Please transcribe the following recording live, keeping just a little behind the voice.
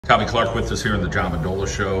Tommy Clark with us here in the John Mendola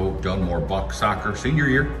Show. Dunmore Buck Soccer, senior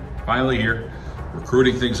year, finally here.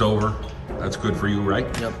 Recruiting things over. That's good for you, right?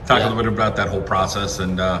 Yep. Talk a little bit about that whole process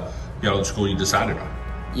and the school you decided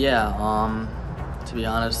on. Yeah, to be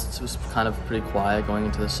honest, it was kind of pretty quiet going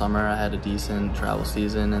into the summer. I had a decent travel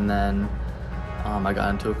season, and then I got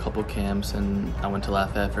into a couple camps, and I went to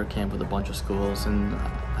Lafayette for a camp with a bunch of schools, and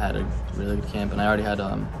I had a really good camp. And I already had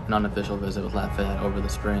an unofficial visit with Lafayette over the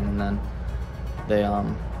spring, and then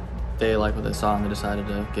they liked what they saw, and they decided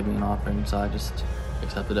to give me an offer, and so I just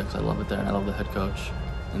accepted it because I love it there, and I love the head coach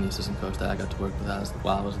and the assistant coach that I got to work with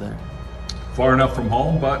while I was there. Far enough from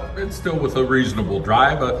home, but it's still with a reasonable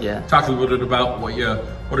drive. Yeah. Talk a little bit about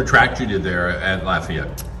what attracted you there at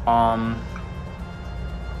Lafayette.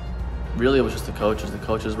 Really, it was just the coaches. The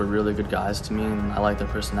coaches were really good guys to me, and I liked their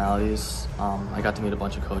personalities. I got to meet a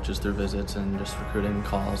bunch of coaches through visits and just recruiting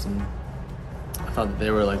calls, and I thought that they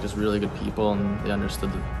were just really good people, and they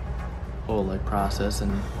understood the whole process.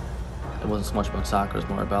 And it wasn't so much about soccer; it was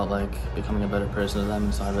more about becoming a better person to them.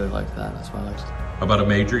 And so I really liked that. That's why I liked it. How about a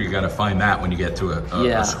major? You got to find that when you get to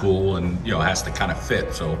a school, and it has to kind of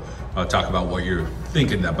fit. So talk about what you're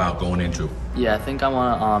thinking about going into. Yeah, I think I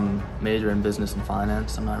want to major in business and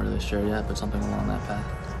finance. I'm not really sure yet, but something along that path.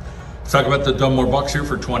 Let's talk about the Dunmore Bucks here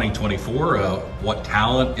for 2024. What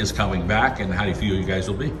talent is coming back, and how do you feel you guys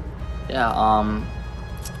will be? Yeah,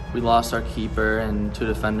 we lost our keeper and 2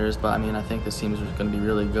 defenders, but I think this team is going to be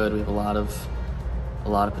really good. We have a lot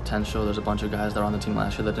of potential. There's a bunch of guys that were on the team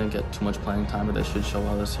last year that didn't get too much playing time, but they should show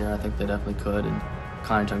well this year. I think they definitely could. And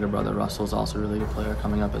Connor's younger brother Russell is also a really good player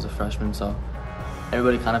coming up as a freshman. So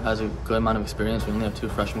everybody kind of has a good amount of experience. We only have 2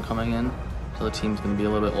 freshmen coming in, so the team's going to be a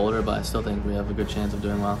little bit older, but I still think we have a good chance of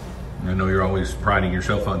doing well. I know you're always priding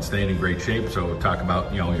yourself on staying in great shape, so talk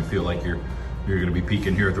about, you feel like you're going to be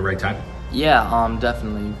peaking here at the right time? Yeah,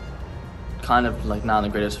 definitely. Kind of not in the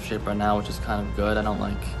greatest of shape right now, which is kind of good. I don't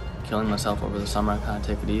like killing myself over the summer. I kind of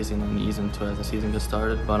take it easy and then ease into it as the season gets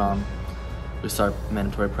started. But we start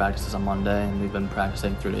mandatory practices on Monday, and we've been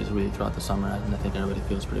practicing 3 days a week throughout the summer, and I think everybody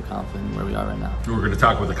feels pretty confident in where we are right now. We're going to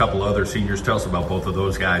talk with a couple other seniors. Tell us about both of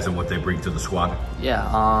those guys and what they bring to the squad.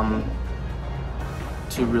 Yeah,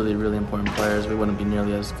 2 really, really important players. We wouldn't be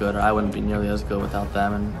nearly as good, or I wouldn't be nearly as good without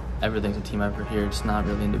them, and everything's a team effort here. It's not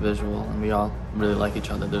really individual, and we all really like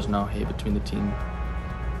each other. There's no hate between the team.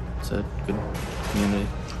 It's a good community.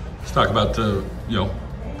 Let's talk about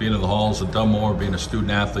being in the halls of Dunmore, being a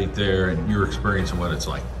student athlete there, and your experience and what it's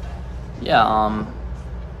like. Yeah,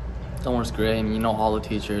 Dunmore's great. You know all the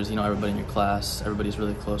teachers, you know everybody in your class. Everybody's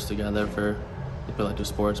really close together for people that do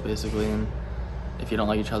sports, basically. And if you don't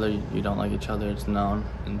like each other, you don't like each other. It's known,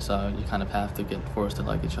 and so you kind of have to get forced to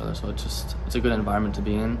like each other. So it's a good environment to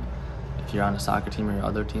be in if you're on a soccer team or your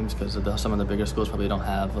other teams, because some of the bigger schools probably don't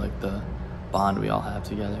have the bond we all have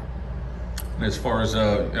together. And as far as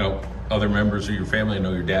other members of your family, I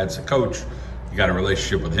know your dad's a coach. You got a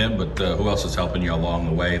relationship with him, but who else is helping you along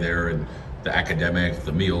the way there, and the academic,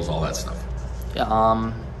 the meals, all that stuff? Yeah,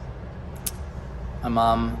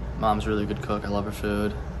 my mom's a really good cook. I love her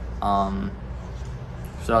food.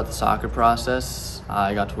 Throughout the soccer process,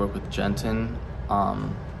 I got to work with Jenton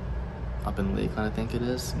up in Lakeland, I think it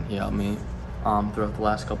is, and he helped me throughout the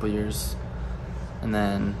last couple of years. And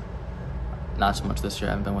then not so much this year.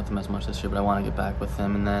 I haven't been with him as much this year, but I want to get back with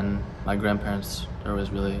him. And then my grandparents are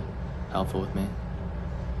always really helpful with me.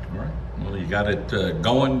 All right. Well, you got it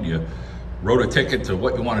going. You wrote a ticket to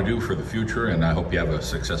what you want to do for the future, and I hope you have a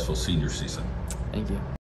successful senior season. Thank you.